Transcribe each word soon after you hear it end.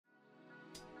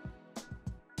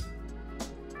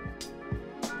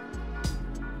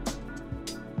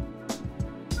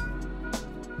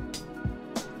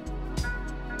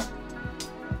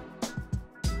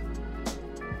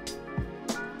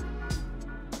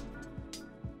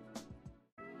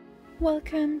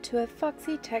Welcome to a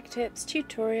Foxy Tech Tips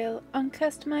tutorial on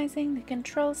customizing the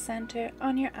control center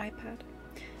on your iPad.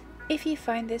 If you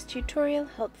find this tutorial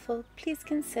helpful, please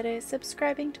consider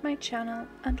subscribing to my channel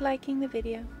and liking the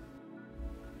video.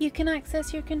 You can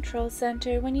access your control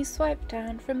center when you swipe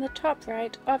down from the top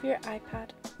right of your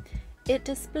iPad. It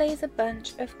displays a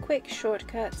bunch of quick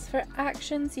shortcuts for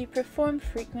actions you perform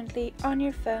frequently on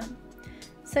your phone,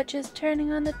 such as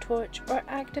turning on the torch or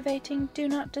activating Do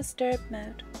Not Disturb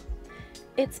mode.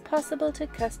 It's possible to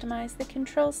customize the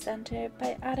control center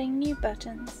by adding new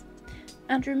buttons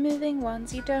and removing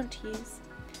ones you don't use.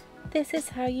 This is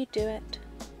how you do it.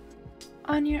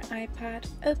 On your iPad,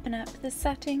 open up the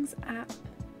Settings app.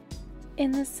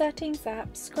 In the Settings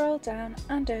app, scroll down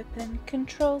and open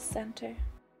Control Center.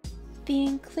 The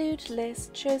Include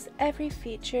list shows every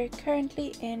feature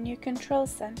currently in your control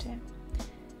center.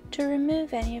 To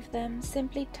remove any of them,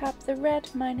 simply tap the red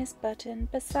minus button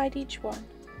beside each one.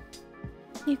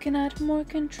 You can add more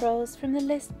controls from the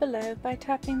list below by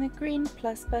tapping the green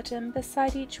plus button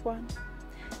beside each one.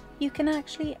 You can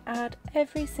actually add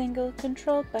every single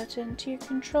control button to your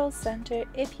control center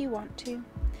if you want to,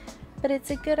 but it's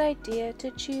a good idea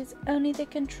to choose only the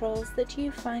controls that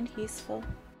you find useful.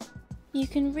 You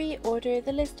can reorder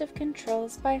the list of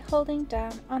controls by holding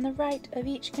down on the right of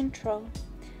each control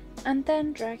and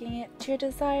then dragging it to your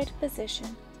desired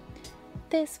position.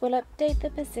 This will update the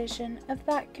position of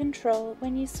that control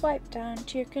when you swipe down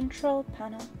to your control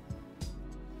panel.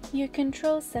 Your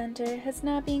control center has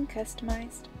now been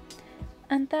customized.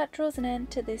 And that draws an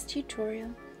end to this tutorial.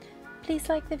 Please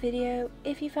like the video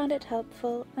if you found it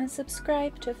helpful and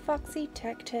subscribe to Foxy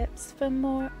Tech Tips for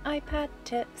more iPad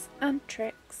tips and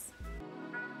tricks.